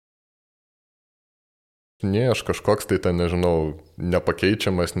nei aš kažkoks tai ten, nežinau,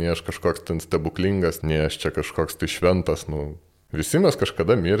 nepakeičiamas, nei aš kažkoks ten stebuklingas, nei aš čia kažkoks tai šventas, nu, visi mes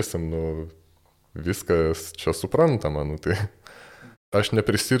kažkada mirsim, nu, viskas čia suprantama, nu, tai aš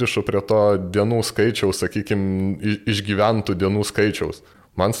neprisirišu prie to dienų skaičiaus, sakykime, išgyventų dienų skaičiaus.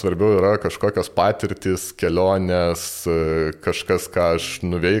 Man svarbiau yra kažkokios patirtis, kelionės, kažkas, ką aš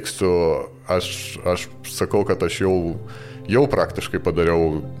nuveiksiu. Aš sakau, kad aš jau praktiškai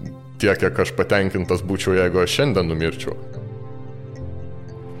padariau tiek, kiek aš patenkintas būčiau, jeigu aš šiandien numirčiau.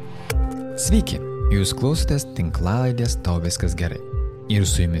 Sveiki, jūs klausotės tinklalaidės Tau viskas gerai. Ir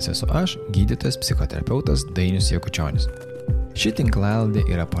su jumis esu aš, gydytojas psichoterapeutas Dainius Jakučionis. Ši tinklalaidė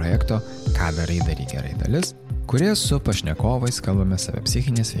yra projekto Ką darai gerai dalis, kurie su pašnekovais kalbame apie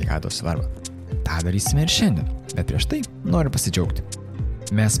psichinės sveikatos svarbą. Ta darysime ir šiandien, bet prieš tai noriu pasidžiaugti.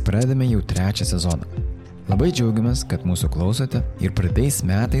 Mes pradedame jau 3 sezoną. Labai džiaugiamės, kad mūsų klausote ir praeitais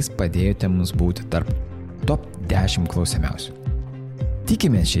metais padėjote mums būti tarp top 10 klausiamiausių.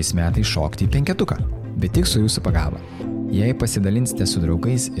 Tikimės šiais metais šokti į 5, bet tik su jūsų pagalba. Jei pasidalinsite su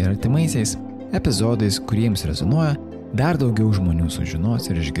draugais ir artimaisiais epizodais, kuriems rezonuoja, dar daugiau žmonių sužinos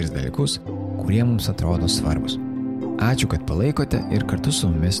ir išgirs dalykus, kurie mums atrodo svarbus. Ačiū, kad palaikote ir kartu su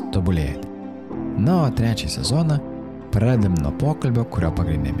mumis tobulėjate. Na, o 3 sezoną pradedam nuo pokalbio, kurio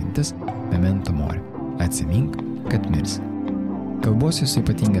pagrindinė mintis – memento mori. Atsimink, kad mirsi. Kalbuosiu su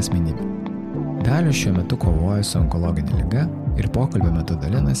ypatinga asmenybė. Dalius šiuo metu kovoja su onkologinė liga ir pokalbio metu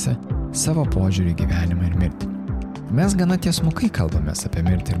dalinasi savo požiūrį į gyvenimą ir mirtį. Mes gana tiesmukai kalbamės apie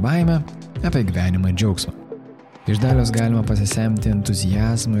mirtį ir baimę, apie gyvenimą ir džiaugsmą. Iš Dalios galima pasisemti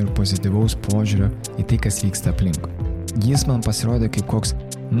entuzijazmo ir pozityvaus požiūrio į tai, kas vyksta aplinkui. Jis man pasirodė kaip koks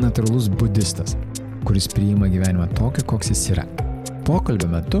natūralus budistas, kuris priima gyvenimą tokį, koks jis yra. Pokalbio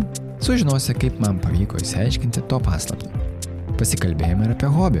metu sužinosi, kaip man pavyko išsiaiškinti to paslaptį. Pasikalbėjome ir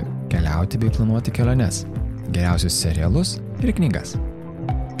apie hobį, keliauti bei planuoti keliones, geriausius serialus ir knygas.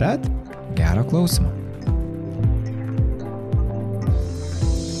 Tad gero klausymo.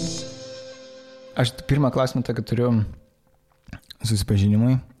 Aš pirmą klausimą tokį turiu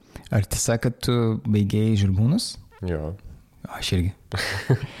susipažinimui. Ar tiesa, kad tu baigėjai Žirmūnus? Jo. Aš irgi.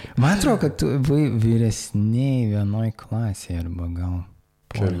 Man atrodo, kad tu vyresniai vienoj klasėje arba gal...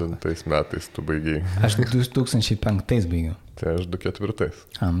 Kelintais metais tu baigėjai? Aš 2005 baigiau. Tai aš 2004.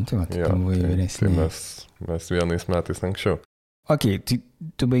 Tai va, tu buvai vyresniai. Tai mes vienais metais anksčiau. Ok,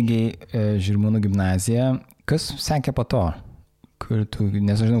 tu baigėjai Žirmūnų gimnaziją. Kas sekė po to?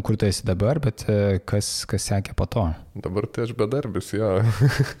 Nežinau, kur tu esi dabar, bet kas sekė po to? Dabar tai aš bedarbis, jo.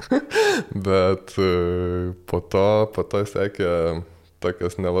 Bet po to sekė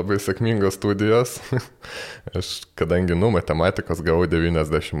tokias nelabai sėkmingos studijos. Aš, kadangi matematikos gavau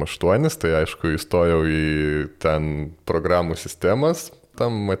 98, tai aišku įstojau į ten programų sistemas,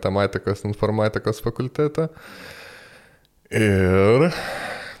 tam matematikos informatikos fakultetą. Ir,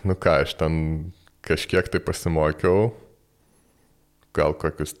 aš ten kažkiek tai pasimokiau. Gal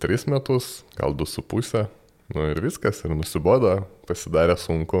kokius 3 metus, gal 2,5, ir viskas, ir nusibodo, pasidarė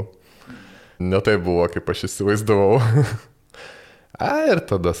sunku. Ne tai buvo, kaip aš įsivaizdavau. Ir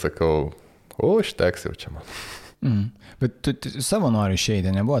tada sakau, užteks jau čia man. Bet tu savo nori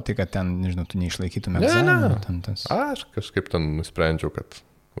išeiti, nebuvo tai, kad ten, nežinau, tu neišlaikytum egzaminų? Ne. Aš kažkaip ten nusprendžiau, kad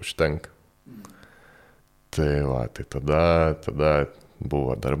užtenka. Tai va, tai tada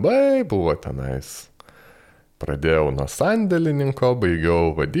buvo darbai, buvo tenais. Pradėjau nuo sandėlininko,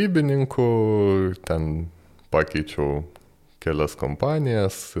 baigiau vadybininku, ten pakeičiau kelias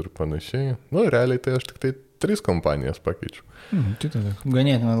kompanijas ir panašiai. Realiai tai aš tik tai 3 kompanijas pakeičiau. Tai tada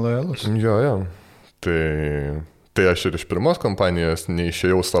ganėtinai lojalus. Jo. Tai aš ir iš pirmos kompanijos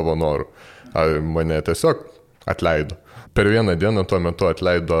neišėjau savo norų. Mane tiesiog atleido. Per vieną dieną tuo metu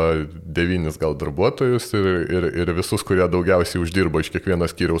atleido 9 gal darbuotojus ir visus, kurie daugiausiai uždirbo iš kiekvieno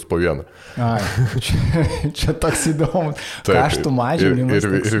skyriaus po vieną. Čia toks įdomus. Kaštų mažinimas.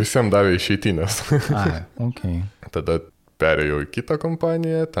 Ir visiems davė išeitinės. Okay. Tada perėjau į kitą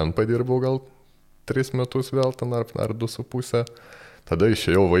kompaniją, ten padirbau gal 3 metus vėl ten ar 2,5. Tada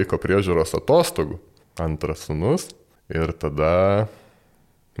išėjau vaiko priežiūros atostogų, 2 sūnus ir tada...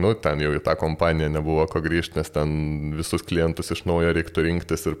 ten jau į tą kompaniją nebuvo ko grįžti, nes ten visus klientus iš naujo reiktų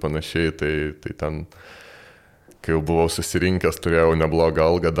rinktis ir panašiai, tai ten, kai jau buvau susirinkęs, turėjau neblogą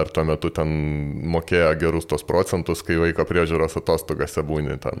algą, dar tuo metu ten mokėjo gerus tos procentus, kai vaiko priežiūros atostogose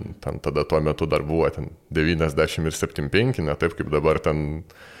būni, ten tada tuo metu dar buvo ten 90 ir 75, ne taip kaip dabar ten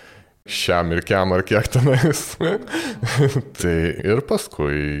šiam ir kiam ar kiek tenais. Tai ir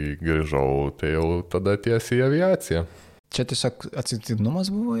paskui grįžau, tai jau tada tiesiai į aviaciją. Čia tiesiog atsitiktinumas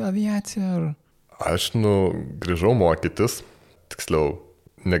buvo aviacija? Ar... Aš grįžau mokytis, tiksliau,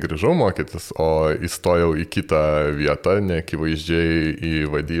 negrįžau mokytis, o įstojau į kitą vietą, neakivaizdžiai į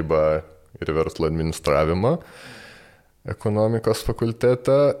vadybą ir verslo administravimą ekonomikos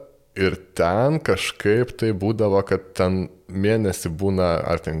fakultete. Ir ten kažkaip tai būdavo, kad ten mėnesį būna,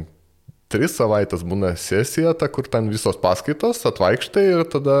 ar ten 3 savaitės būna sesija, ta, kur ten visos paskaitos, atvaikštai ir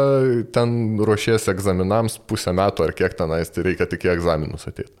tada ten ruošiesi egzaminams pusę metų ar kiek tenais, tai reikia tik į egzaminus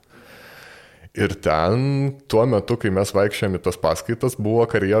ateiti. Ir ten tuo metu, kai mes vaikščiojame į tas paskaitas, buvo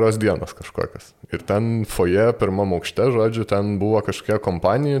karjeros dienos kažkokios. Ir ten foje pirmam aukšte, žodžiu, ten buvo kažkokia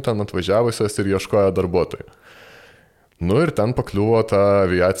kompanija, ten atvažiavusios ir ieškojo darbuotojų. Nu ir ten pakliuvo ta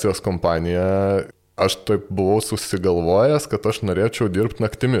aviacijos kompanija. Aš taip buvau susigalvojęs, kad aš norėčiau dirbti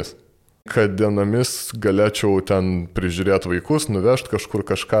naktimis. Kad dienomis galėčiau ten prižiūrėti vaikus, nuvežti kažkur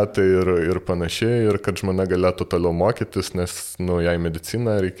kažką tai ir panašiai, ir kad žmona galėtų toliau mokytis, nes jai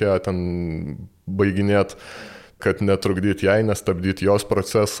mediciną reikėjo ten baiginėti, kad netrukdyti jai, nestabdyti jos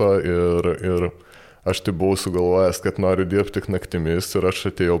proceso ir aš tai buvau sugalvojęs, kad noriu dirbti tik naktimis ir aš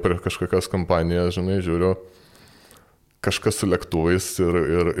atėjau prie kažkokios kompanijos, žinai, žiūriu, kažkas su lėktuvais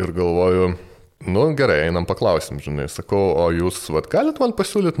ir galvoju, nu gerai, einam paklausim, žinai, sakau, o jūs galit man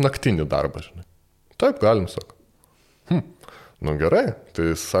pasiūlyti naktinį darbą, žinai. Taip, galim, sako. Nu gerai,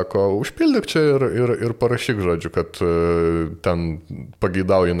 tai sako, užpildyk čia ir parašyk, žodžiu, kad ten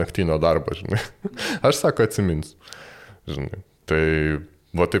pageidauji naktinio darbą, žinai. Aš sako, atsiminsiu, žinai. Tai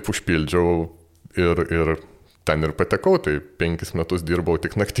taip užpildžiau ir ten ir patekau, tai 5 metus dirbau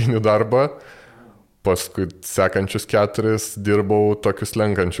tik naktinį darbą. Paskui sekančius 4 dirbau tokius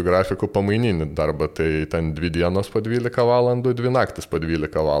lenkančių grafikų pamaininį darbą, tai ten 2 dienos po 12 valandų, 2 naktis po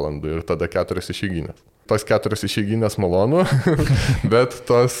 12 valandų ir tada 4 išeiginės. Tos 4 išeiginės malonu, bet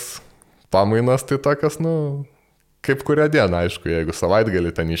tos pamainos tai tokios, kaip kurią dieną, aišku, jeigu savaitgalį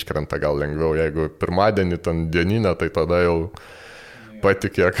ten iškrenta gal lengviau, jeigu pirmadienį ten dieninę, tai tada jau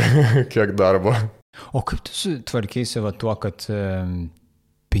pati kiek darbo. O kaip tu sutvarkėsi tuo, kad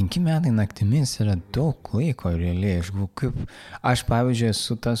 5 metai naktimis yra daug laiko realiai. Aš pavyzdžiui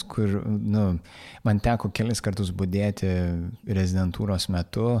esu tas, kur man teko kelis kartus budėti rezidentūros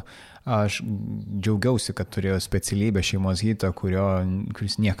metu. Aš džiaugiausi, kad turėjau specialybę šeimos gydytoją,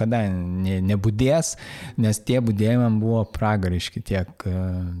 kuris niekada nebudės, nes tie budėjimai buvo pragariški tiek.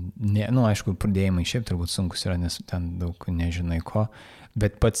 Aišku, pradėjimai šiaip turbūt sunkus yra, nes ten daug nežinai ko,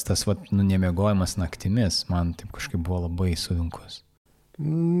 bet pats tas nemiegojimas naktimis man taip kažkaip buvo labai sunkus.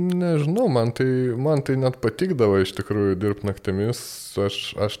 Nežinau, man tai net patikdavo iš tikrųjų dirbti naktimis,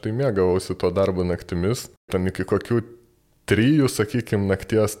 aš tai mėgavausi to darbo naktimis, ten iki kokių 3, sakykime,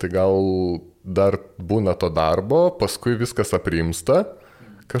 nakties, tai gal dar būna to darbo, paskui viskas aprimsta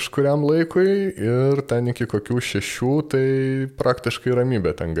kažkuriam laikui ir ten iki kokių 6, tai praktiškai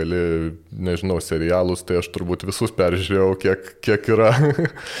ramybė, ten gali, nežinau, serialus, tai aš turbūt visus peržiūrėjau, kiek yra.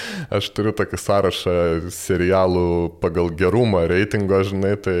 Aš turiu tokį sąrašą serialų pagal gerumą, reitingo,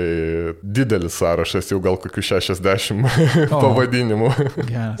 žinai, tai didelis sąrašas, jau gal kokių 60 pavadinimų.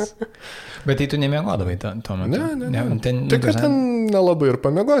 Geras. Bet tai tu nemiegodavai tuo metu? Ne. Tai kad ten nelabai ir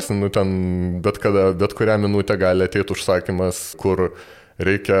pamiegosi, ten bet kurią minutę gali ateiti užsakymas, kur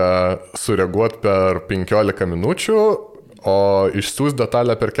reikia sureaguoti per 15 minučių, o išsiųs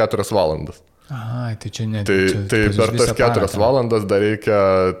detalę per 4 valandas. Aha, tai čia ne. Tai per tas 4 valandas dar reikia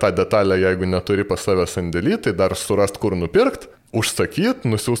tą detalę, jeigu neturi pas save sandėlį, tai dar surast, kur nupirkt, užsakyt,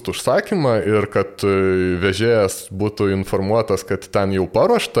 nusiųst užsakymą ir kad vežėjas būtų informuotas, kad ten jau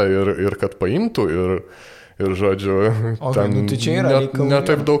paruošta ir kad paimtų ir žodžiu, ten ne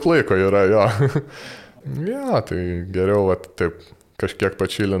taip daug laiko yra, jo. Ja, tai geriau, taip kažkiek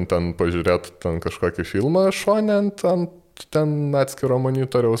pačilint ten, pažiūrėti ten kažkokį filmą šone ant ten atskiro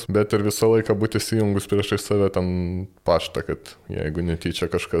monitoriaus, bet ir visą laiką būti įsijungus priešai save ten paštą, kad jeigu netyčia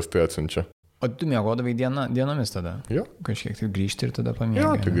kažkas tai atsiunčia. O tu miegodavai dienomis tada? Jo. Kažkiek tai grįžti ir tada pamiegai?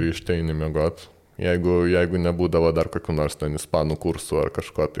 Jo, tai grįžti eini miegot. Jeigu nebūdavo dar kokių nors ten ispanų kursų ar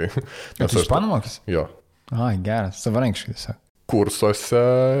kažko tai. Ar tu ispanų mokys? Jo. Ai, geras, savarankiškai tiesiog. Kursuose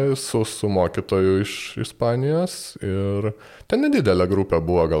su mokytoju iš Ispanijos ir ten nedidelė grupė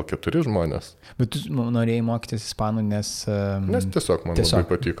buvo, gal 4 žmonės. Bet tu norėjai mokytis ispanų, nes tiesiog man labai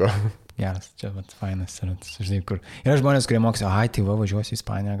patiko. Geras, čia fainas yra, žinai, kur. Yra žmonės, kurie mokysi, tai važiuosiu į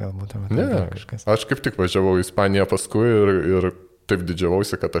Ispaniją galbūt. Ne, aš kaip tik važiavau į Ispaniją paskui ir taip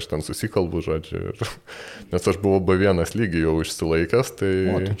didžiavausi, kad aš ten susikalbu, žodžiu. Nes aš buvau B1 lygį jau išsilaikęs, tai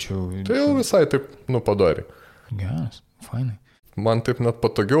jau visai taip, padori. Geras, fainai. Man taip net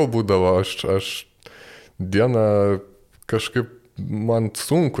patogiau būdavo, aš dieną kažkaip, man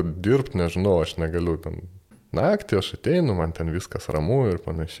sunku dirbti, nežinau, aš negaliu ten naktį, aš ateinu, man ten viskas ramu ir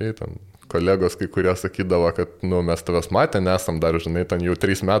panašiai, ten kolegos kai kurie sakydavo, kad, mes tavęs matę nesam dar, žinai, ten jau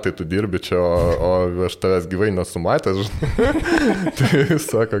 3 metai tu dirbi čia, o aš tavęs gyvai nesumatęs, žinai. Tai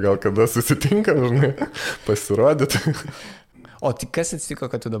sako, gal kada susitinka, žinai, pasirodyti. O tai kas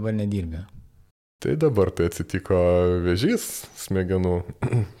atsitiko, kad tu dabar nedirbi? Tai dabar tai atsitiko vėžys smegenų.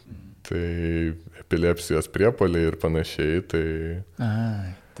 Tai epilepsijos priepuoliai ir panašiai, tai...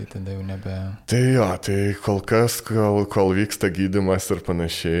 Tai tada jau nebe... Tai jo, tai kol kas, kol vyksta gydymas ir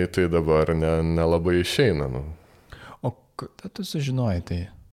panašiai, tai dabar nelabai išeina. O kada tu sužinojai tai?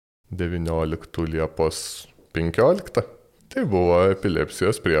 19 Liepos 15. Tai buvo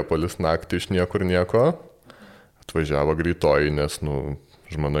epilepsijos priepuolis naktį iš niekur nieko. Atvažiavo greitoji, nes,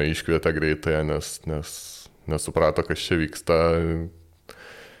 žmona iškvietė greitąją, nes nesuprato, kas čia vyksta.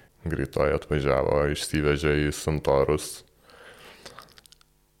 Greitoji atvažiavo, išsivežė į Santorus.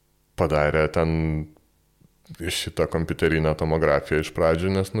 Padarė ten šitą kompiuterinę tomografiją iš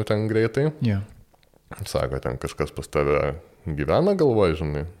pradžių, nes ten greitai. Yeah. Sako, ten kažkas pas tave gyvena galvoje,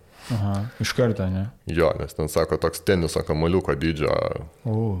 žinai. Aha, iš karto, ne? Jo, nes ten sako, toks teniso kamuoliuko dydžio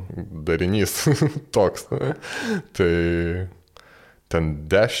darinys toks. Tai ten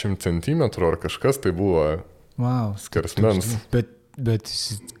 10 centimetrų ar kažkas tai buvo skersmens. Bet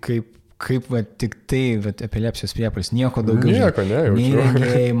kaip tik tai epilepsijos priepuolis, nieko daugiau. Nieko nejaučiu. Nei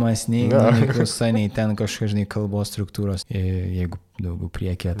regėjimas, nei klausa, nei ten kažkas, žinai, kalbos struktūros. Jeigu daugiau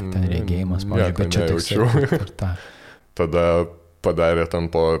priekė, tai ten regėjimas, pavyzdžiui, bet čia toksai. Tada padarė ten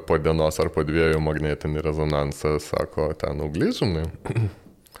po dienos ar po 2 magnetinį rezonansą, sako, ten auglys, žinai.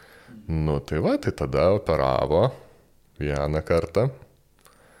 Tai va, tai tada operavo 1 kartą.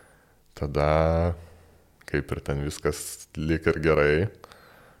 Tada, kaip ir ten viskas lyg ir gerai.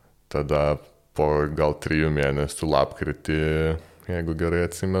 Tada po gal 3 mėnesių lapkritį, jeigu gerai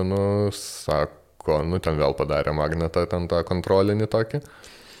atsimenu, sako, ten vėl padarė magnetą, ten tą kontrolinį tokį.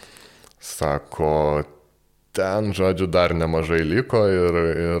 Sako, ten, žodžiu, dar nemažai liko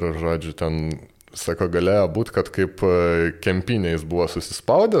ir žodžiu, ten, sako, galėjo būti, kad kaip kempiniais buvo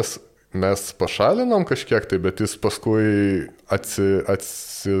susispaudęs, mes pašalinom kažkiek tai, bet jis paskui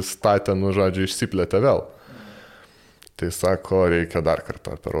atsistatė, žodžiu, išsiplėtė vėl. Tai sako, reikia dar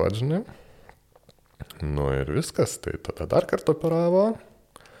kartą operuoti, žinai. Ir viskas, tai tada dar kartą operavo.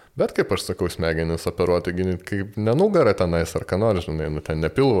 Bet kaip aš sakau, smegenis operuoti, kaip nenugarą tenais ar ką nors, žinai, ten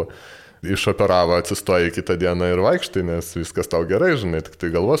nepilvo. Išoperavo, atsistoja kitą dieną ir vaikštai, nes viskas tau gerai, žinai, tik tai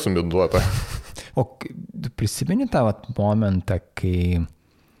galva suminduota. O prisimeni tą momentą,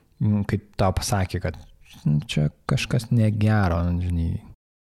 kai tau pasakė, kad čia kažkas negero, žinai.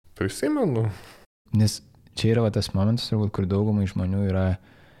 Prisimenu. Nes čia yra tas momentas, kur daugumai žmonių yra,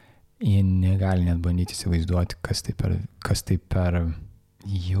 jie negali net bandyti įsivaizduoti, kas tai per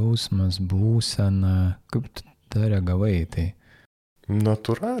jausmas, būsena, kaip tu tą reagavai tai.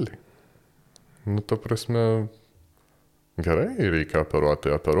 Natūraliai. Ta prasme, gerai, reikia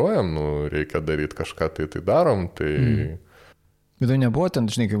operuoti, operuojam, reikia daryti kažką, tai darom, tai... Bet tai nebuvo ten,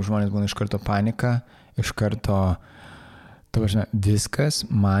 žinai, kaip žmonės būna iš karto panika, iš karto... Tu žinai, viskas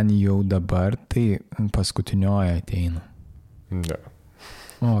man jau dabar, tai paskutinioje ateina. Ne.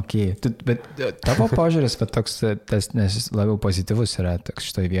 Okay. Bet tavo požiūris, toks, nes jis labiau pozityvus yra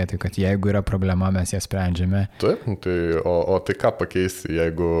šitoje vietoje, kad jeigu yra problema, mes ją sprendžiame. Taip, tai, o tai ką pakeisi,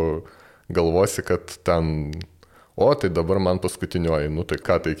 jeigu galvosi, kad ten, tai dabar man paskutinioji, tai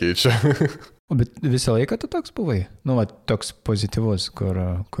ką tai keičia? Bet visą laiką tu toks buvai? Toks pozityvus, kur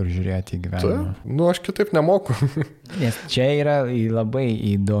žiūrėti į gyvenimą. Taip, aš kitaip nemoku. Nes čia yra labai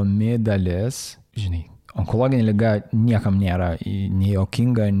įdomi dalis, žinai, onkologinė liga niekam nėra nei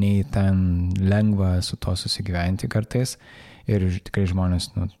juokinga, nei ten lengva su to susigyventi kartais. Ir tikrai žmonės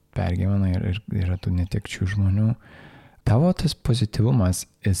pergyvena ir yra tų netekčių žmonių. Tavo tas pozityvumas,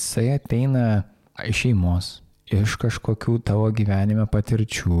 jisai ateina iš šeimos, iš kažkokių tavo gyvenime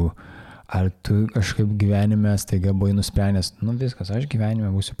patirčių. Ar tu kažkaip gyvenime staiga buvai nusprendęs, viskas, aš gyvenime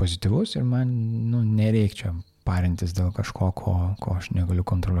būsiu pozityvus ir man, nereikia parintis dėl kažko, ko aš negaliu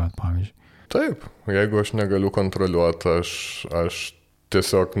kontroliuoti, pavyzdžiui. Taip, jeigu aš negaliu kontroliuoti, aš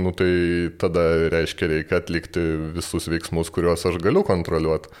tiesiog, tai tada reikia atlikti visus veiksmus, kuriuos aš galiu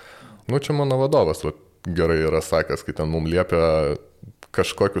kontroliuoti. Čia mano vadovas gerai yra sakęs, kai ten mums liepia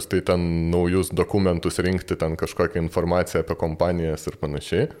kažkokius tai ten naujus dokumentus rinkti, ten kažkokią informaciją apie kompanijas ir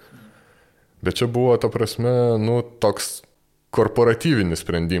panašiai. Bet čia buvo, ta prasme, toks korporatyvinis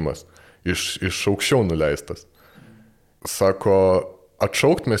sprendimas, iš aukščiau nuleistas. Sako,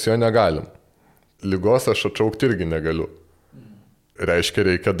 atšaukt mes jo negalim. Ligos aš atšaukti irgi negaliu. Reiškia,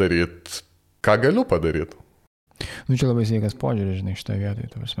 reikia daryti, ką galiu padaryti. Nu, čia labai sveikas požiūris, žinai, šitoje vietoje.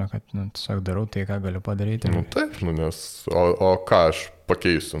 Tai prasme, kad, nu, tiesiog darau tai, ką galiu padaryti. Nu, taip, nu, nes, o ką aš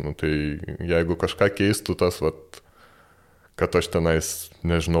pakeisiu? Nu, tai jeigu kažką keistų tas, vat, kad aš tenais,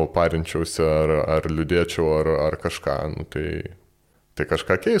 nežinau, parinčiausi ar liūdėčiau ar kažką, nu, tai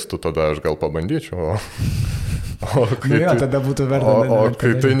kažką keistų, tada aš gal pabandyčiau. O kai, nu, jo, tada būtų verta. O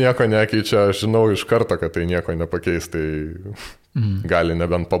kai tai nieko nekeičia, aš žinau iš karto, kad tai nieko nepakeis, tai gali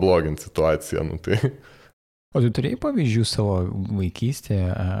nebent pabloginti situaciją. Nu, tai. O tu turėjai pavyzdžių savo vaikystėje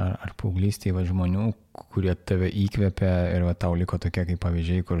ar paauglystėje žmonių, kurie tave įkvėpė ir va, tau liko tokie kaip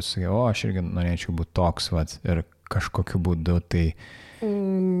pavyzdžiai, kur sakai, o aš irgi norėčiau būti toks, va, ir kažkokiu būdu tai...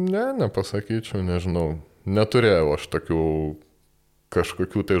 Ne, nepasakyčiau, nežinau. Neturėjau aš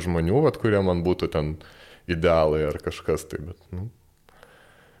kažkokių tai žmonių, va, kurie man būtų ten idealai ar kažkas tai, bet, nu,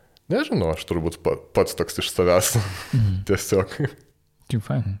 nežinau, aš turbūt pats toks iš savęs, tiesiog. Taip,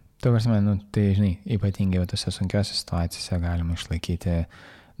 fain. Tai prasme, nu, tai, žinai, ypatingai tose sunkiose situacijose galima išlaikyti,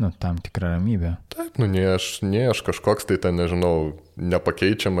 nu, tam tikrą ramybę. Taip, nu, nei aš kažkoks tai ten, nežinau,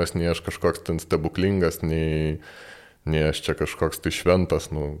 nepakeičiamas, nei aš kažkoks ten stebuklingas, nei aš čia kažkoks tai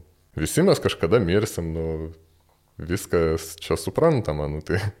šventas, nu, visi mes kažkada mirsim, nu, viskas čia suprantama, nu,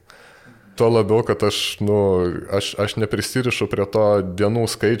 tai... Tuo labiau, kad aš neprisirišu prie to dienų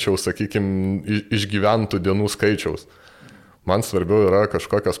skaičiaus, sakykime, išgyventų dienų skaičiaus. Man svarbiau yra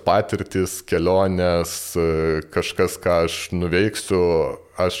kažkokios patirtis, kelionės, kažkas, ką aš nuveiksiu.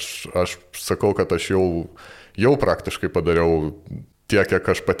 Aš sakau, kad aš jau praktiškai padariau tiek,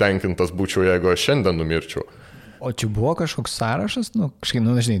 kiek aš patenkintas būčiau, jeigu aš šiandien numirčiau. O čia buvo kažkoks sąrašas, nu, kažkaip,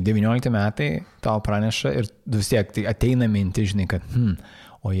 nu, žinai, 19 metai tau praneša ir vis tiek tai ateina minti, žinai, kad,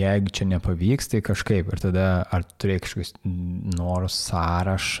 o jeigu čia nepavyks, tai kažkaip. Ir tada, ar turėjai kažkokius norų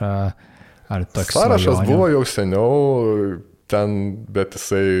sąrašą, ar toks sąrašas svajonių? Buvo jau seniau ten, bet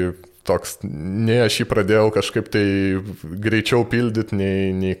jisai toks, nei aš jį pradėjau kažkaip tai greičiau pildyti,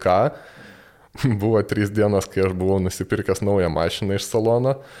 nei ką. Buvo 3 dienos, kai aš buvau nusipirkęs naują mašiną iš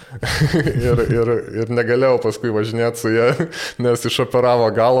salono ir negalėjau paskui važinėti su ją, nes išoperavo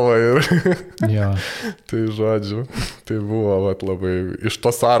galvą ir Jo. Tai žodžiu, tai buvo labai iš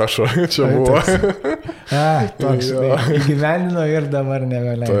to sąrašo čia buvo. Toks, įgyvendino ir dabar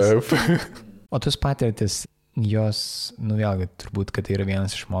nebeleis. Taip. O tos patirtis, jos, nu vėlgi, turbūt, kad tai yra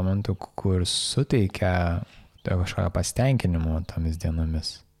vienas iš momentų, kur suteikia kažkokią pasitenkinimą tomis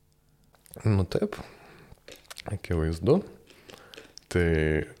dienomis. Nu taip, akivaizdu. Tai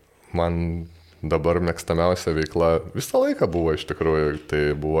man dabar mėgstamiausia veikla visą laiką buvo iš tikrųjų, tai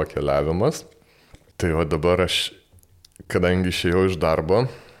buvo keliavimas. Tai va dabar aš, kadangi išėjau iš darbo,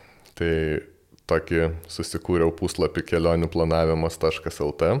 tai tokį susikūriau puslapį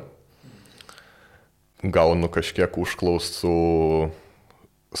kelioniuplanavimas.lt. Gaunu kažkiek užklausų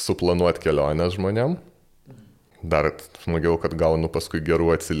suplanuoti kelionės žmonėm. Dar smagiau, kad gaunu paskui gerų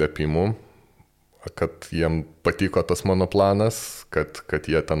atsiliepimų, kad jiem patiko tas mano planas, kad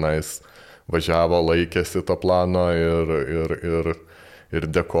jie tenais važiavo, laikėsi to plano ir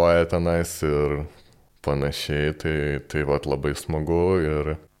dėkoja tenais ir panašiai. Tai vat labai smagu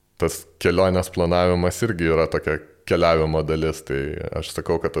ir tas kelionės planavimas irgi yra tokia keliavimo dalis. Tai aš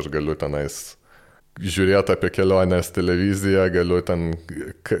sakau, kad aš galiu tenais žiūrėti apie kelionės televiziją, galiu ten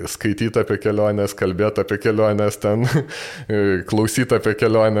skaityti apie kelionės, kalbėti apie kelionės, ten klausyti apie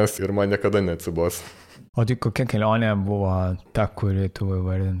kelionės ir man niekada neatsibos. O tai kokia kelionė buvo ta, kuri tu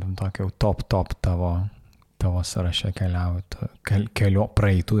įvardintum tokia top tavo sąraše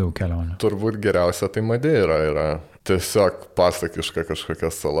praeitų jau kelionių? Turbūt geriausia tai Madeira yra. Tiesiog pasakiška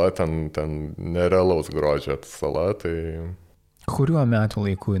kažkokia sala, ten nerealaus grožio sala. Tai... Kuriuo metų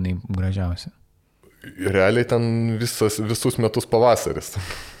laiku jinai gražiausia? Realiai ten visus metus pavasaris.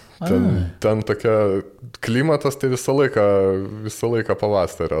 Ten tokia klimatas, tai visą laiką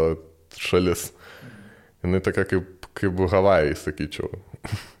pavasario šalis. Jinai tokia kaip Havajai, sakyčiau.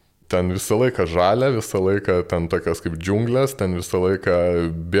 Ten visą laiką žalia, visą laiką ten tokios kaip džiunglės, ten visą laiką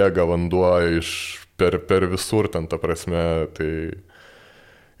bėga vanduo per visur, ten ta prasme, tai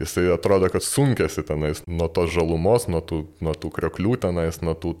jisai atrodo, kad sunkėsi tenais nuo tos žalumos, nuo tų krioklių tenais,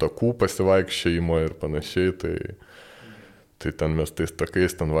 nuo tų takų pasivaikščiojimo ir panašiai. Tai ten mes tais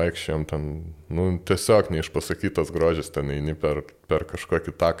takais ten vaikščiojom, ten, nu, tiesiog neišpasakytas grožis, ten eini per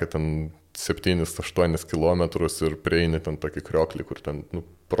kažkokį taką, ten 7-8 kilometrus ir prieini ten tokį krioklį, kur ten, nu,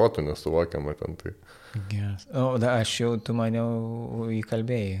 protų nesuvokiama ten. Tai. Yes. O, aš jau, tu maniau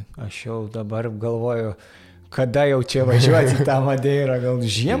įkalbėjai, aš jau dabar galvoju, kada jau čia važiuoti į tą Madeirą, gal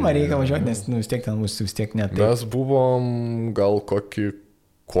žiemą reikia važiuoti, nes nu, vis tiek ten bus vis tiek net. Mes buvom gal kokį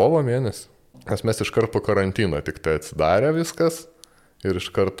kovo mėnesį, nes mes iškart po karantino tik tai atsidarė viskas ir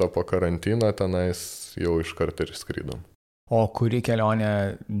iš karto po karantino tenais jau iš karto ir skrydom. O kuri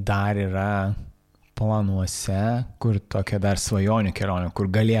kelionė dar yra planuose, kur tokia dar svajonių kelionė, kur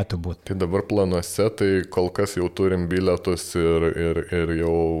galėtų būti? Tai dabar planuose, tai kol kas jau turim bilietus ir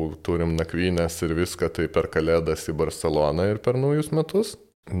jau turim nakvynės ir viską, tai per Kalėdas į Barceloną ir per naujus metus.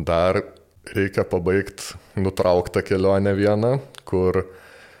 Dar reikia pabaigti nutrauktą kelionę vieną, kur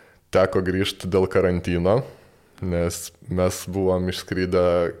teko grįžti dėl karantino, nes mes buvom išskrydę,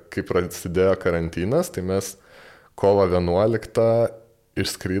 kai prasidėjo karantinas, tai mes kovo 11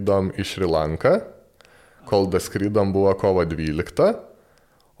 išskrydom į Šri Lanką, kol daskrydom buvo kovo 12,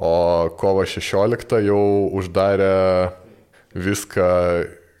 o kovo 16 jau uždarė viską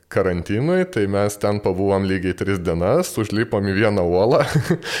karantinui, tai mes ten pabuvom lygiai 3 dienas, užlipom į vieną uolą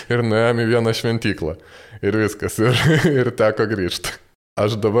ir nuėjom į vieną šventyklą. Ir viskas, ir teko grįžti.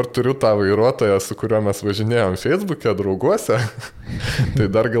 Aš dabar turiu tą vairuotoją, su kuriuo mes važinėjom Facebook'e, drauguose, tai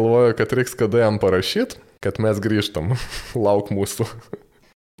dar galvoju, kad reiks kada jam parašyti, kad mes grįžtam, lauk mūsų.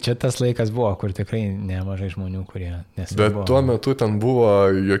 Čia tas laikas buvo, kur tikrai nemažai žmonių, kurie nesvarbu. Bet tuo metu ten buvo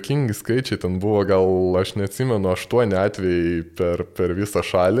juokingi skaičiai, ten buvo gal, aš neatsimenu, 8 atvejai per visą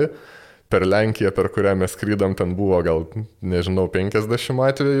šalį. Per Lenkiją, per kurią mes skrydam, ten buvo gal, nežinau, 50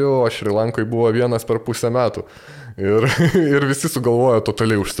 atvejų, o Šri Lankoje buvo 1 per pusę metų. Ir visi sugalvojo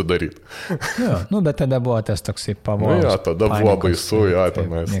totaliai užsidaryti. Jo, bet tada buvo tas toksai pavojus. Jo, tada panikos, buvo baisu,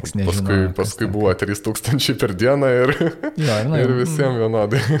 tenais. Paskui buvo 3000 per dieną ir visiems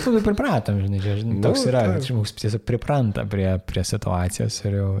vienodai. Taip pripratom, žinai, toks yra, kad žmogus tiesiog pripranta prie situacijos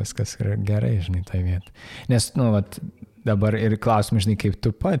ir jau viskas yra gerai, žinai, tai vietą. Nes, dabar ir klausim, žinai, kaip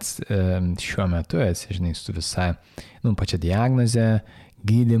tu pats šiuo metu esi, žinai, su visa, pačia diagnoze,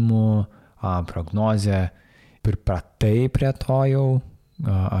 gydymu, prognoze, pripratai prie to jau,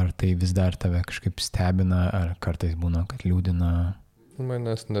 ar tai vis dar tave kažkaip stebina, ar kartais būna, kad liūdina?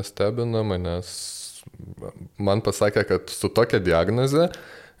 Manęs nestebina, man pasakė, kad su tokia diagnoze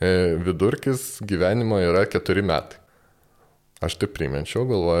vidurkis gyvenimo yra 4 metai. Aš taip priminčiau,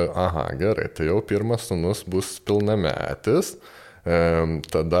 galvoju, aha, gerai, tai jau pirmas sūnus bus pilnametis,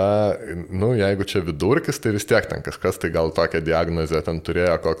 tada, jeigu čia vidurkis, tai vis tiek ten kažkas, tai gal tokią diagnozę ten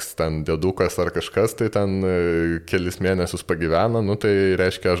turėjo, koks ten dėdukas ar kažkas, tai ten kelis mėnesius pagyveno, tai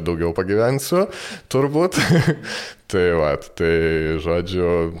reiškia, aš daugiau pagyvensiu, turbūt. Tai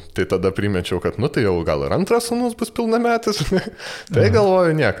žodžiu, tai tada primečiau, kad, tai jau gal ir antras sūnus bus pilnametis, tai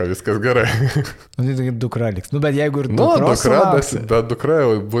galvoju, nieko, viskas gerai. Tai dukra liks. Bet jeigu ir dukra bet dukra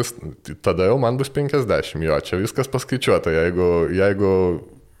jau bus, tada jau man bus 50, jo, čia viskas paskaičiuota, jeigu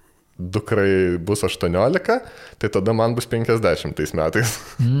dukrai bus 18, tai tada man bus 50 tais metais.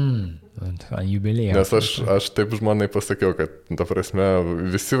 Jubilėjai. Nes aš taip žmonai pasakiau, kad, ta prasme,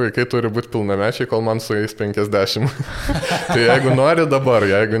 visi vaikai turi būti pilnamečiai, kol man sueis 50. Tai jeigu nori dabar,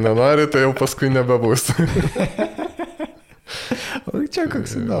 jeigu nenori, tai jau paskui nebebus. O čia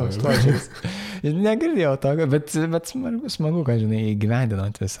koks įdomus plačias. Negirdėjau to, bet smagu, kad, žinai,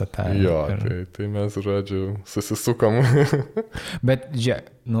 įgyvendinant visą tą. Jo, tai mes, žodžiu, susisukom. Bet, žiūrėk,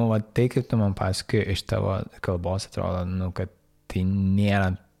 tai kaip tu man pasakai iš tavo kalbos, atrodo, kad tai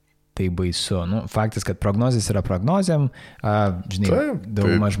nėra tai baisu. Faktas, kad prognozės yra prognozėm, žinai,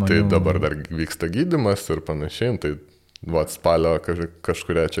 dauguma žmonių. Tai dabar dar vyksta gydymas ir panašiai, tai spalio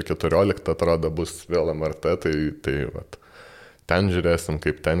kažkuria čia 14 atrodo bus vėl MRT, tai ten žiūrėsim,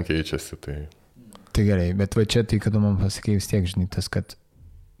 kaip ten keičiasi. Tai gerai, bet čia tai, kad man pasakai vis tiek, žinai, tas, kad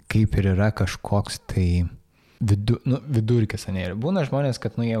kaip ir yra kažkoks tai vidurkis, ne? Būna žmonės,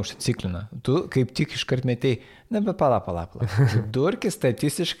 kad jie užsiciklina. Tu kaip tik iškart metei, bet pala. Vidurkis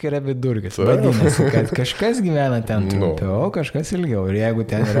statistiškai yra vidurkis. Vadinasi, kad kažkas gyvena ten trumpiau, kažkas ilgiau. Ir jeigu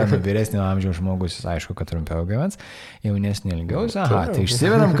ten yra vyresnio amžiaus žmogus, jis aišku, kad trumpiau gyvens, jaunesnio ilgiau, tai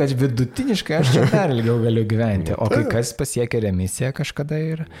išsivedam, kad vidutiniškai aš čia dar ilgiau galiu gyventi. O kai kas pasiekia remisiją kažkada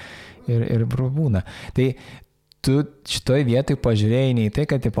ir būna. Tai tu šitoj vietoj pažiūrėjai ne į tai,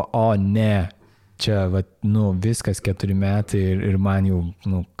 kad ne, čia, viskas 4 metai ir man jau,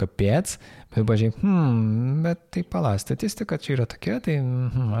 kapėts, bet pažiūrėjai, bet tai statistika čia yra tokia, tai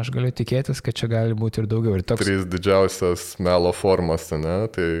aš galiu tikėtis, kad čia gali būti ir daugiau. Ir toks... 3 didžiausias melo formos, ne,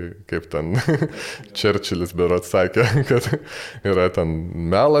 tai kaip ten Čerčilis berods sakė, kad yra ten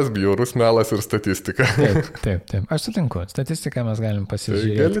melas, bjaurus melas ir statistika. Taip, aš sutinku, statistiką mes galim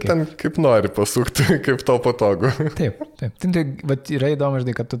pasižiūrėti. Tai gali ten kaip nori pasukti, kaip tau patogu. Taip. Tai yra įdomu,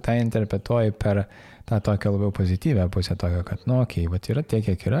 kad tu tą interpretuoji per tą tokią labiau pozityvę pusę, tokią, kad, yra tiek,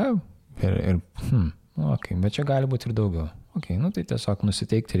 kiek yra, bet čia gali būti ir daugiau. Okay, nu tai tiesiog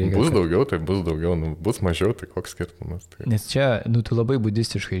nusiteikti reikia. Bus daugiau, tai bus daugiau, nu, bus mažiau, tai koks skirtumas. Tai... Nes čia, nu, tu labai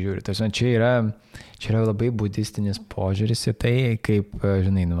budistiškai žiūri. Tarsi, čia yra labai budistinis požiūris į tai, kaip,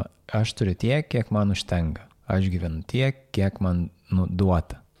 žinai, nu, aš turiu tiek, kiek man užtenka. Aš gyvenu tiek, kiek man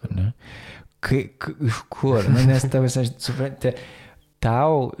duota. Ne? Iš kur? Nu, nes tavas, aš suprantu,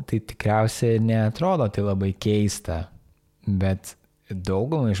 tau tai tikriausiai neatrodo tai labai keista, bet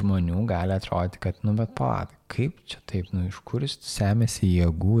daugumai žmonių gali atrodyti, kad, nu, bet kaip čia taip, nu, iš kur jis semėsi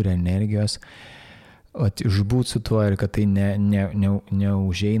jėgų ir energijos išbūt su tuo ir kad tai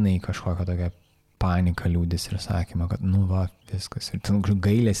neužeina į kažkokią tokią paniką, liūdės ir sakymą, kad, nu, va, viskas. Ir ten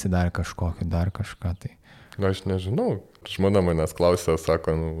gailėsi dar kažką tai. Na, aš nežinau. Žmona manęs klausė,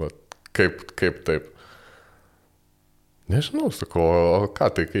 sako, nu, va, kaip taip. Nežinau, sakau, o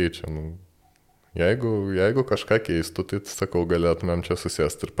ką tai keičia, nu. Jeigu kažką keistų, tai, sakau, galėtumėm čia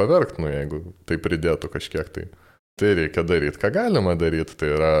susėsti ir paverkti, nu, jeigu tai pridėtų kažkiek tai. Tai reikia daryti, ką galima daryti, tai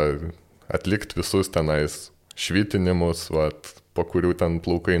yra atlikti visus tenais švitinimus, po kurių ten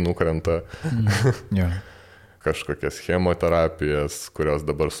plaukai nukrenta, kažkokias chemoterapijas, kurios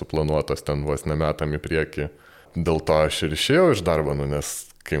dabar suplanuotos ten vos nemetam į priekį. Dėl to aš ir išėjau iš darbo, nu, nes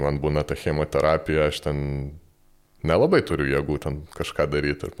kai man būna ta chemoterapija, aš ten... nelabai turiu jėgų ten kažką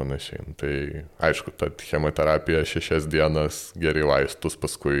daryti ir panašiai. Tai aišku, ta chemoterapija 6 dienas geri vaistus,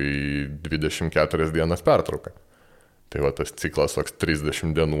 paskui 24 dienas pertrauka. Tai va tas ciklas toks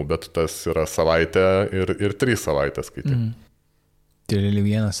 30 dienų, bet tas yra savaitė ir 3 savaitės kai taip. Tai realiai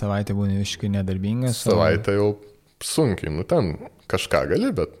vieną savaitę būna visiškai nedarbingas? Savaitę jau sunkiai, nu ten kažką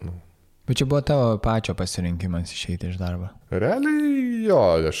gali, bet... Nu. Bet čia buvo tavo pačio pasirinkimas išeiti iš darbo? Realiai jo,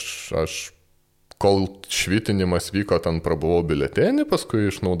 aš kol švitinimas vyko, ten prabuvau biuletenį, paskui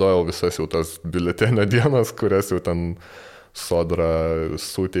išnaudojau visas jau tas biuletenio dienas, kurias jau ten Sodra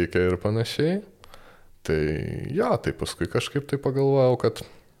suteikė ir panašiai. Tai jo, tai paskui kažkaip tai pagalvojau, kad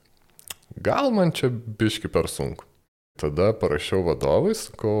gal man čia biški per sunku. Tada parašiau vadovui,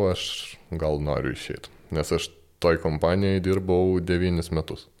 sakau, aš gal noriu išeiti, nes aš toj kompanijai dirbau 9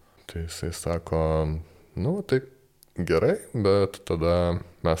 metus. Tai jisai sako, nu tai gerai, bet tada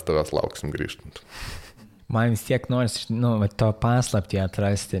mes tavęs lauksim grįžtant. Man vis tiek nors, nu, to paslaptį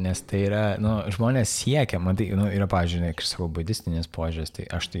atrasti, nes tai yra, nu, žmonės siekia, man tai, nu, yra, pavyzdžiui, kai savo budistinės požiūrės, tai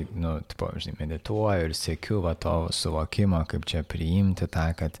aš tai, nu, pavyzdžiui, medituoju ir siekiu va to suvokimo, kaip čia priimti tą,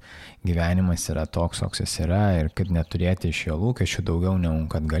 kad gyvenimas yra toks, koks jis yra ir kad neturėti iš jo lūkesčių daugiau negu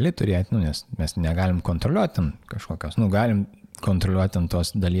kad gali turėti, nu, nes mes negalim kontroliuoti kažkokios, nu, galim kontroliuoti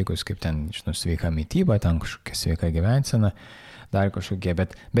tos dalykus, kaip ten, žinau, sveika mytyba, ten kažkokia sveika gyvensena, dar kažkokie,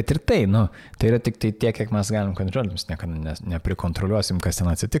 bet ir tai, nu, tai yra tik tai tiek, kiek mes galim kontroliuoti, mes niekada neprikontroliuosim, kas ten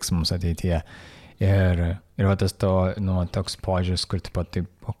atsitiks mums ateityje. Ir va tas to, nu, toks požiūris, kur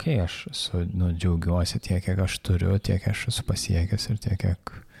taip, okei, aš nu, džiaugiuosi tiek, kiek aš turiu, tiek aš esu pasiekęs ir tiek,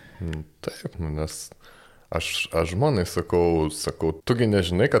 kiek... Taip, nu, nes aš žmonai sakau, tugi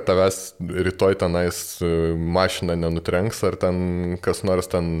nežinai, kad tavęs rytoj tenais mašina nenutrenks, ar ten kas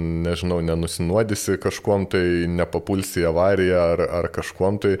nors ten, nežinau, nenusinuodysi kažkuom, tai nepapulsi į avariją ar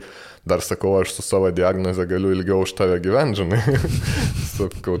kažkuom, tai dar sakau, aš su savo diagnoze galiu ilgiau už tave gyventi, žinai.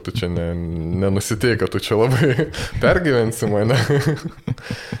 Sakau, tu čia nenusiteik, kad tu čia labai pergyvensi mane.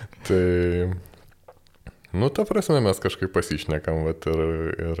 Tai, nu, ta prasme, mes kažkaip pasišnekam, vat,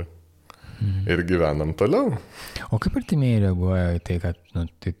 ir gyvenam toliau. O kaip artimieji reaguoja į tai, kad, nu,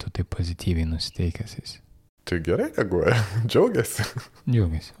 tai tu taip pozityviai nusiteikęs esi? Tai gerai reaguoja, džiaugiasi.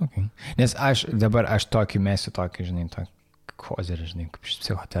 Džiaugiasi, okei. Nes aš tokį mesiu, žinai, tokį kozerį, žinai, kaip iš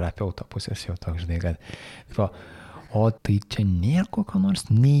psichoterapeuto pusės jau toks, žinai, kad, o tai čia nėra kokio nors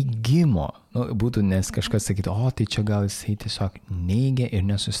neigimo. Nu, būtų, nes kažkas sakytų, o tai čia gal jisai tiesiog neigia ir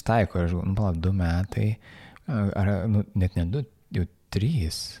nesusitaiko. Ir aš, nu, palauk, 2 metai, ar, nu, net ne 2, jau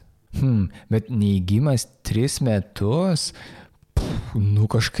 3. Bet neįgymas 3 metus, nu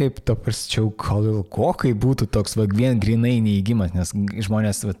kažkaip to prasčiau, gal ilgokai būtų toks vien grinai neįgymas, nes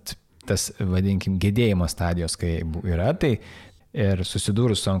žmonės, tas, vadinkim, gedėjimo stadijos, kai yra, tai ir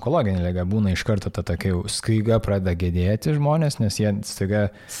susidūrus su onkologinė liga būna iš karto ta tokia staiga pradeda gedėti žmonės, nes jie staiga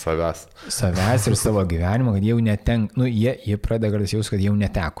savęs ir savo gyvenimo, kad jau jie pradeda kartais jaus, kad jau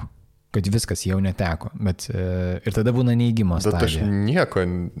neteko. Kad viskas jau neteko, bet ir tada būna neįgymo stadija. Bet aš nieko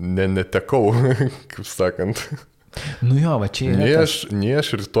netekau, kaip sakant. Nu jo, va čia yra. Nei aš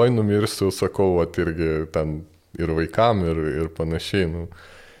rytoj numirsiu, sakau, vat irgi ten ir vaikam, ir panašiai. Nu.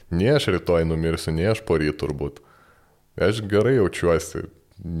 Nei aš rytoj numirsiu, nei aš poryt turbūt. Aš gerai jaučiuosi,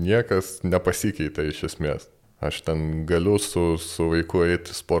 niekas nepasikeitė iš esmės. Aš ten galiu su vaiku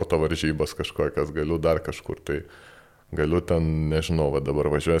eiti sporto varžybas kažkokias, galiu dar kažkur tai. Galiu ten, nežinau, va dabar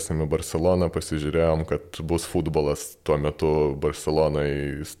važiuosim į Barceloną, pasižiūrėjom, kad bus futbolas tuo metu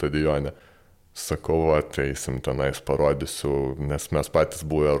Barcelonai stadione. Sakau, ateisim tenais, parodysiu, nes mes patys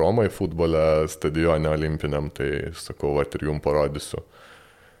buvę Romai futbole stadione olimpiniam, tai sakau, ir jums parodysiu.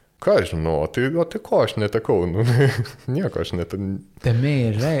 Ką žinau, o tai ko aš netekau, nieko aš netekau. Tame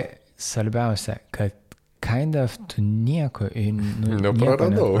yra svarbiausia, kad tu nieko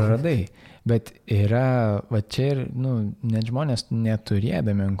nepraradai. Bet yra, va čia ir, net žmonės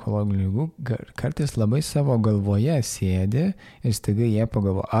neturėdami onkologinių lygų, kartais labai savo galvoje sėdi ir staiga jie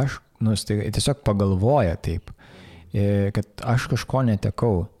pagalvoja, tiesiog pagalvoja taip, kad aš kažko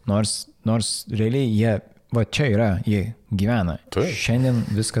netekau, nors realiai jie, va čia yra, jie gyvena. Taip. Šiandien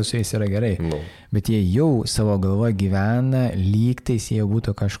viskas su jais yra gerai, bet jie jau savo galvoje gyvena, lygtais jie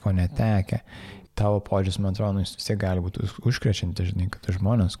būtų kažko netekę. Tavo požiūris, man atrodo, vis tiek gali būti užkrečianti, žinai, kad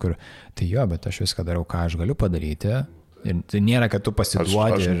žmonės, kur, tai jo, bet aš viską darau, ką aš galiu padaryti. Ir tai nėra, kad tu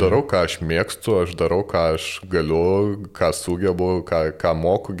pasiduodi. Aš darau, ką aš mėgstu, aš darau, ką aš galiu, ką sugebu, ką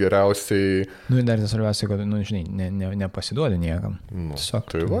moku geriausiai. Ir dar tas svarbiausia, kad, žinai, nepasiduodi niekam. Tiesiog.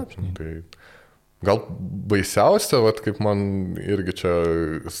 Tai va, tai gal baisiausia, kaip man irgi čia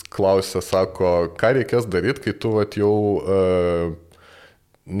klausia, sako, ką reikės daryti, kai tu jau...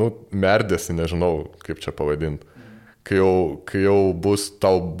 merdėsi, nežinau, kaip čia pavadinti. Kai jau bus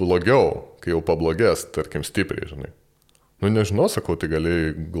tau blogiau, kai jau pablogės, tarkim, stipriai, žinai. Nežinau, sakau, tai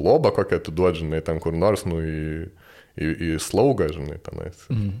gali globą kokią atiduoti, žinai, ten kur nors, į slaugą, žinai, tenais.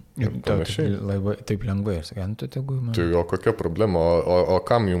 Ir panašiai. Taip lengvai, ir sakai, tegu man. Tai o kokia problema, o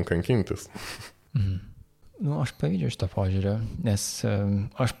kam jums kankintis? Aš pavydžiu šitą požiūrį, nes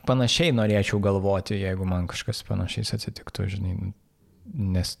aš panašiai norėčiau galvoti, jeigu man kažkas panašiais atsitiktų, žinai,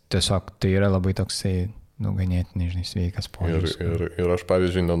 nes tiesiog tai yra labai toksai, ganėtinai, žinai, sveikas požiūris. Ir aš,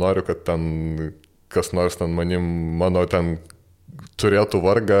 pavyzdžiui, nenoriu, kad ten kas nors ten mano ten turėtų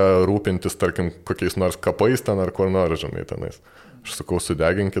vargą rūpintis, tarkim, kokiais nors kapais ten ar kur nors, žinai, tenais. Aš sakau,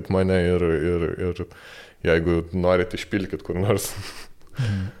 sudeginkit mane ir jeigu norit išpilkit kur nors.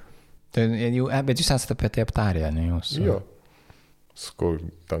 Bet jūs esate apie tai aptarę, ne jūs? Jo. Sakau,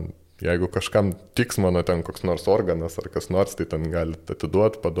 ten... Jeigu kažkam tiks mano ten koks nors organas ar kas nors, tai ten galite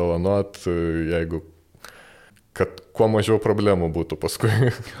atiduoti, padovanot, jeigu, kad kuo mažiau problemų būtų paskui.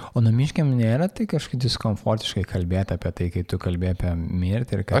 O namiškiam nėra tai kažkaip diskomfortiškai kalbėti apie tai, kai tu kalbėjai apie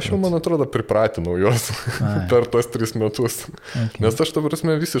mirtį? Aš jau, man atrodo, pripratinau juos per tos 3 metus. Okay. Nes aš, ta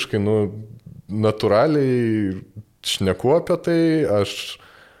prasme, visiškai, natūraliai šneku apie tai, aš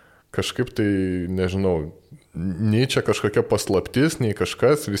kažkaip tai, nežinau, nei čia kažkokia paslaptis, nei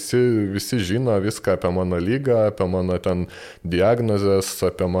kažkas, visi žino viską apie mano lygą, apie mano ten diagnozes,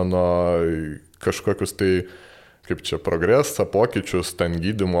 apie mano kažkokius tai, kaip čia, progresą, pokyčius, ten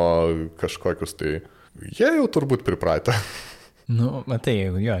gydymo kažkokius tai. Jie jau turbūt pripratę. Matai,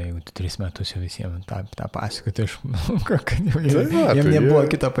 jeigu tu 3 metus jau visiems tą pasakoti, aš manau, kad jiem nebuvo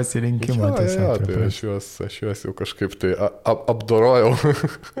kito pasirinkimo. Tai aš juos jau kažkaip tai apdorojau.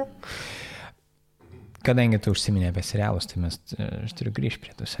 Kadangi tu užsiminė apie serialus, tai aš turiu grįžti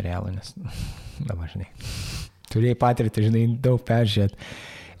prie tų serialų, nes dabar, žinai, turėjai patirti, žinai, daug peržiūrėti.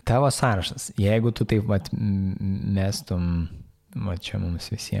 Tavo sąrašas, jeigu tu taip mestum, čia mums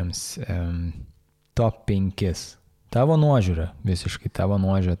visiems, top 5, tavo nuožiūra, visiškai tavo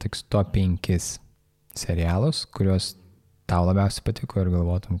nuožiūra, tik top 5 serialus, kuriuos tau labiausiai patiko ir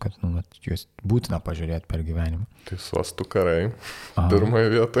galvotum, kad juos būtina pažiūrėti per gyvenimą. Tai Sostų karai,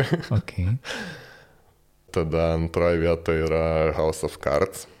 pirmoje vietoje. Okay. Tada antroje vietoje yra House of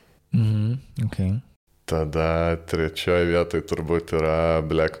Cards. Okay. Tada trečioje vietoje turbūt yra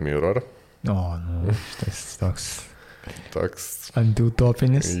Black Mirror. Šitas toks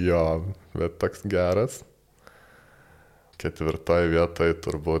antiutopinis. Jo, bet toks geras. Ketvirtoje vietoje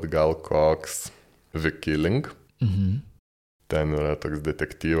turbūt gal koks The Killing. Ten yra toks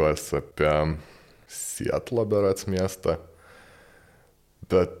detektyvas apie Seattle berods miestą.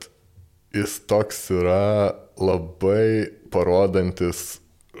 Bet jis toks yra labai parodantis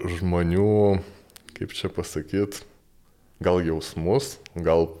žmonių, kaip čia pasakyti, gal jausmus,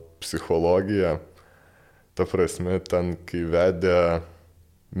 gal psichologiją. Ta prasme, ten, kai vedė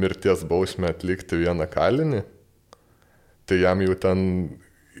mirties bausmę atlikti vieną kalinį, tai jam jau ten,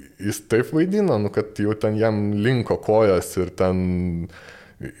 jis taip vaidino, kad jau ten jam linko kojas ir ten,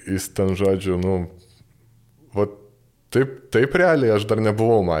 jis ten, žodžiu, taip realiai aš dar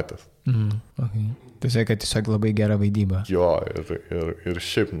nebuvau matęs. Okay. Tai sakai, kad tiesiog labai gera vaidyba. Jo, ir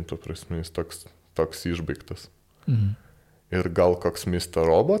šiaip, tu prasme, jis toks išbaigtas. Ir gal koks Mr.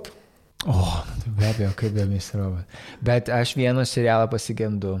 Robot? Tai be abejo, kaip be Mr. Robot. Bet aš vieno serialą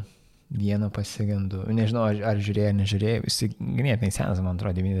pasigendu. vieno pasigendu. Nežinau, ar žiūrėjai, nežiūrėjai. Jis ganėtinai senas, man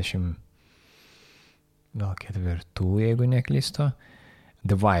atrodo, 90 gal 4, jeigu neklystu.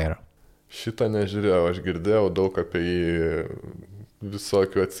 The Wire. Šitą nežiūrėjau, aš girdėjau daug apie jį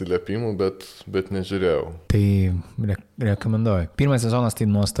visokių atsiliepimų, bet nežiūrėjau. Tai rekomenduoju. Pirmas sezonas tai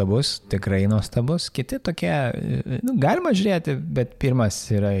nuostabus, tikrai nuostabus. Kiti tokie, galima žiūrėti, bet pirmas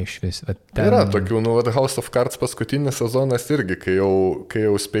yra iš vis. Ten... Yra tokių, House of Cards paskutinis sezonas irgi, kai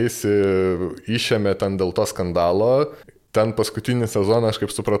jau Spacey išėmė ten dėl to skandalo, ten paskutinį sezoną, aš kaip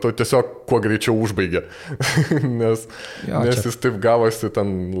supratau, tiesiog kuo greičiau užbaigė. nes jis taip gavosi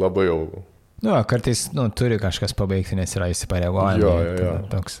ten labai jau. Kartais turi kažkas pabaigti, nes yra įsipareigojami. Jo.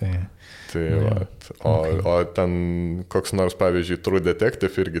 Toksai. Tai o ten koks nors, pavyzdžiui, True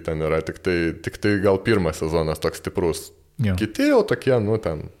Detective irgi ten yra, tik tai gal pirmas sezonas toks stiprus. Jo. Kiti jau tokie,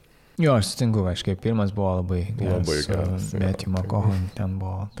 ten. Jo, aš sutinku, kažkaip pirmas buvo labai geras. Matthew McConaughey ten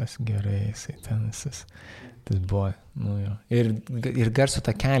buvo tas gerai, jisai ten visas. Tas buvo, jo. Ir garso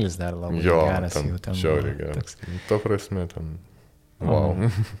takelis dar labai geras. Jo, ten žiauriai geras. Ta prasme, ten. Wow.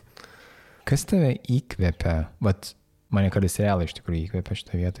 Kas tave įkvėpia? Mane kartais serialai iš tikrųjų įkvėpia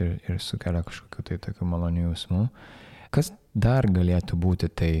šitą vietą ir sukelia kažkokiu tai tokiu maloniu jausmu. Kas dar galėtų būti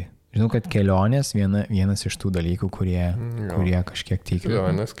tai? Žinau, kad kelionės vienas iš tų dalykų, kurie kažkiek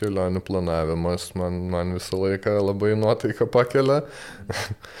įkvėpia. Kelionių planavimas man visą laiką labai nuotaiką pakelia.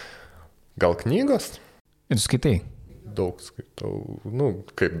 Gal knygos? Ir skaitai? Daug skaitau.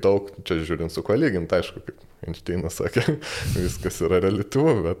 Kaip daug, čia žiūrint su kuo lyginti, aišku, kaip Einšteinas sakė, viskas yra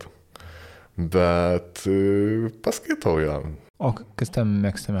reliatyvu, bet paskaitau ją. O kas tam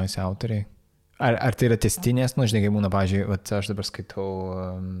mėgstamiausi autoriai? Ar tai yra testinės? Žinai, kaip būna, pavyzdžiui, aš dabar skaitau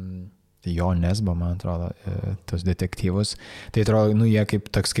Jo Nesbo, man atrodo, tos detektyvus. Tai atrodo, jie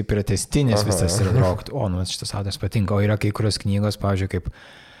kaip yra testinės visas ir atrodo, šitas autoris patinka. O yra kai kurios knygos, pavyzdžiui, kaip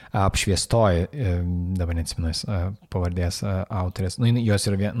Apšviestoji, dabar neatsimenu pavardės autorės. Jos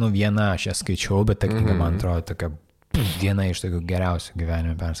yra viena, aš ją skaičiau, bet ta knyga, man atrodo, tokia viena iš tokių geriausių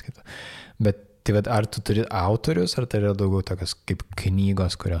gyvenime perskaitų. Bet tai ar tu turi autorius, ar tai yra daugiau tokios kaip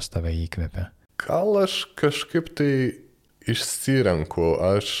knygos, kurios tave įkvėpia? Gal aš kažkaip tai išsirenku.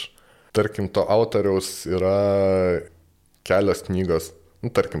 Tarkim, to autoriaus yra kelios knygos.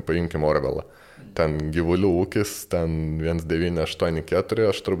 Tarkim, paimkim Orwellą. Ten Gyvulių ūkis, ten 1984,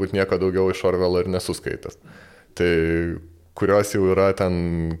 aš turbūt nieko daugiau iš Orwello ir nesuskaitęs. Tai kurios jau yra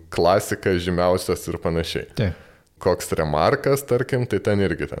ten klasika, žymiausias ir panašiai. Taip. Koks Remarkas, tarkim, tai ten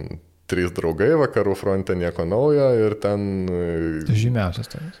irgi ten 3 draugai, vakarų fronte nieko naujo ir ten... Tai žymiausias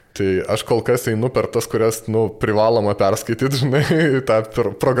tai. Tai aš kol kas einu per tas, kurias, privaloma perskaityti, žinai, tą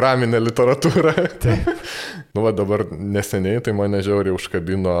programinę literatūrą. Taip. Dabar neseniai, tai mane žiauriai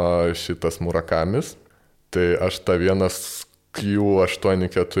užkabino šitas Murakamis. Tai aš tą vienas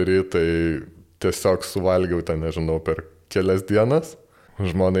Q84, tai tiesiog suvalgiau ten, nežinau, per kelias dienas.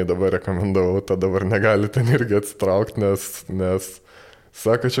 Žmonai dabar rekomendavau, tą dabar negali ten irgi atsitraukti, nes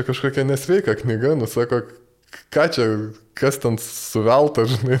sako, čia kažkokia nesveika knyga, sako, ką čia, kas ten suvelta,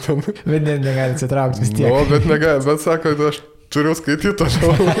 žinai, ten. Bet negali atsitraukti vis tiek. Bet negali, bet sako, aš turiu skaityti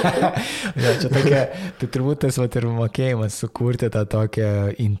toliau. Ja, čia tokia, tai turbūt tas ir mokėjimas sukurti tą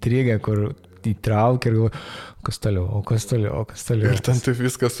tokią intrigą, kur įtraukia ir kas toliau. Ir ten taip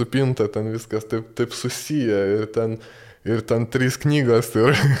viskas supinta, ten viskas taip susiję, ir ten 3 knygos.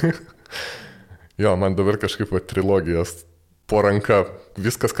 Jo, man dabar kažkaip trilogijas po ranka,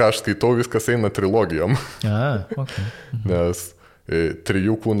 viskas, ką aš skaitau, viskas eina trilogijom. Okay. Nes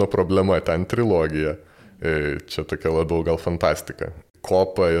 3 kūno problema, ten trilogija. Čia tokia labiau gal fantastika.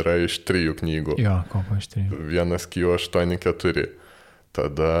 Kopa yra iš 3 knygų. Jo, Kopa iš 3. Vienas Q84.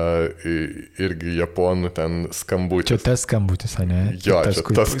 Tada irgi japonų ten skambutis. Čia tas skambutis, ne? Jo, čia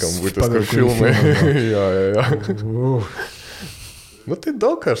tas skambutis, kur filmai. Jo. Tai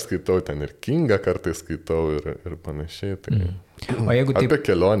daug ką aš skaitau, ten ir Kingą kartais skaitau ir panašiai. Tai... O jeigu taip... Apie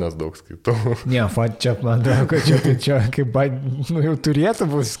kelionės daug skaitau. Ne, čia man atrodo, kad čia kaip, jau turėtų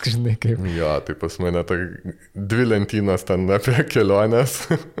būti, žinai, kaip. Jo, tai pas mane 2 lentynos ten apie kelionės.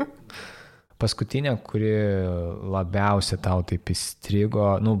 Paskutinė, kuri labiausiai tau taip įstrigo,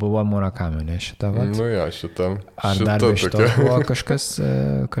 buvo Murakami, ne šita vat? Šita. Ar dar be šito buvo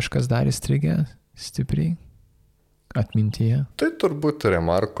kažkas dar įstrigę stipriai? Atmintyje? Tai turbūt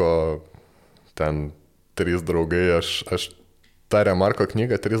Remarko ten 3 draugai, aš tą Remarko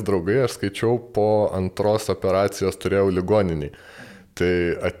knygą 3 draugai aš skaičiau po 2 operacijos turėjau ligoninį. Tai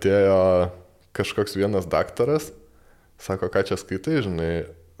atėjo kažkoks vienas daktaras, sako, ką čia skaitai, žinai,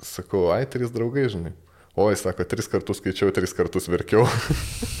 sakau, 3 draugai, žinai. Oi, sako, 3 kartus skaičiau, 3 kartus verkiau.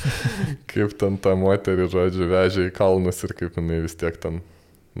 Kaip ten tą moterį, žodžiu, vežė į kalnus ir kaip jinai vis tiek ten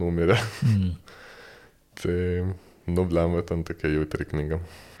numirė. Tai, blemba, ten tokia jautri knyga.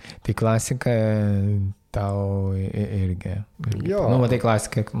 Tai klasika tau irgi. Jo. Tai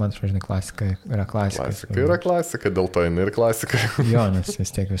klasika, man žinai, klasika yra klasika. Klasika yra klasika, dėl to jinai ir klasika. Jo, nes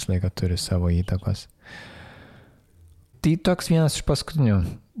vis tiek visą laiką turi savo įtakos. Tai toks vienas iš paskutinių,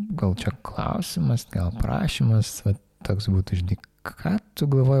 gal čia klausimas, gal prašymas, toks būtų, žinai, ką tu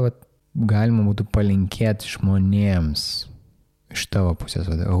galvoji, galima būtų palinkėti žmonėms iš tavo pusės,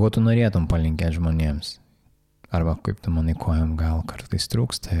 ko tu norėtum palinkėti žmonėms? Arba kaip tu manai, ko jam gal kartais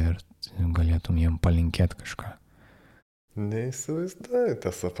trūksta ir galėtum jiem palinkėti kažką? Neįsivaizduoju,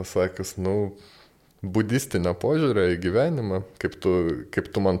 tiesą pasakius, budistinio požiūrio į gyvenimą, kaip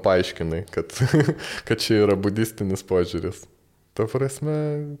tu man paaiškinai, kad čia yra budistinis požiūris. Ta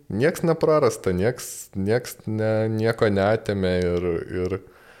prasme, nieks neprarasta, nieko neatėmė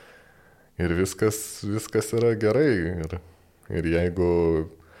ir viskas yra gerai. Ir jeigu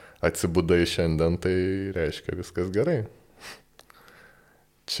atsibudai šiandien, tai reiškia viskas gerai.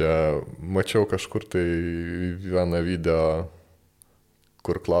 Čia mačiau kažkur tai vieną video,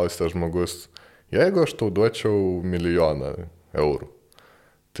 kur klausė žmogus, jeigu aš tau duočiau 1 000 000 eurų,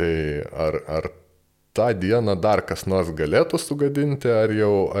 tai ar tą dieną dar kas nors galėtų sugadinti, ar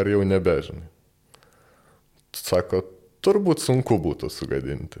jau nebežinai? Sako, turbūt sunku būtų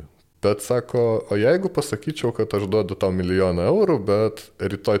sugadinti. Bet sako, o jeigu pasakyčiau, kad aš duodu tau 1 000 000 eurų, bet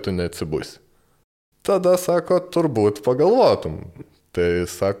rytoj tu neatsibusi. Tada sako, turbūt pagalvotum. Tai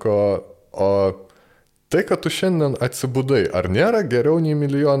sako, o tai, kad tu šiandien atsibudai, ar nėra geriau nei 1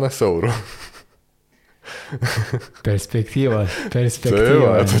 000 000 eurų? Perspektyva. Tai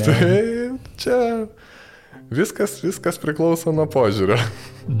čia viskas priklauso nuo požiūrio.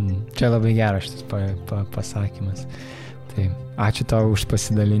 Čia labai geras šitas pasakymas. Tai ačiū tau už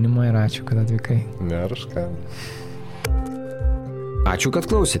pasidalinimą ir ačiū, kad atvykai. Neraška. Ačiū, kad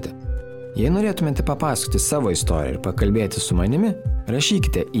klausėte. Jei norėtumėte papasakoti savo istoriją ir pakalbėti su manimi,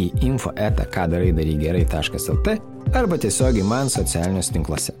 rašykite į info@kadaraidarygerai.lt arba tiesiogiai man socialiniuose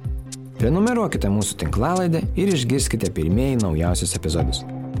tinkluose. Prenumeruokite mūsų tinklalaidę ir išgirskite pirmieji naujausius epizodus.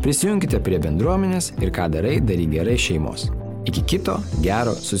 Prisijunkite prie bendruomenės ir Ką darai, daryk gerai šeimos. Iki kito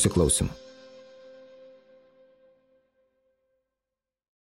gero susiklausymo.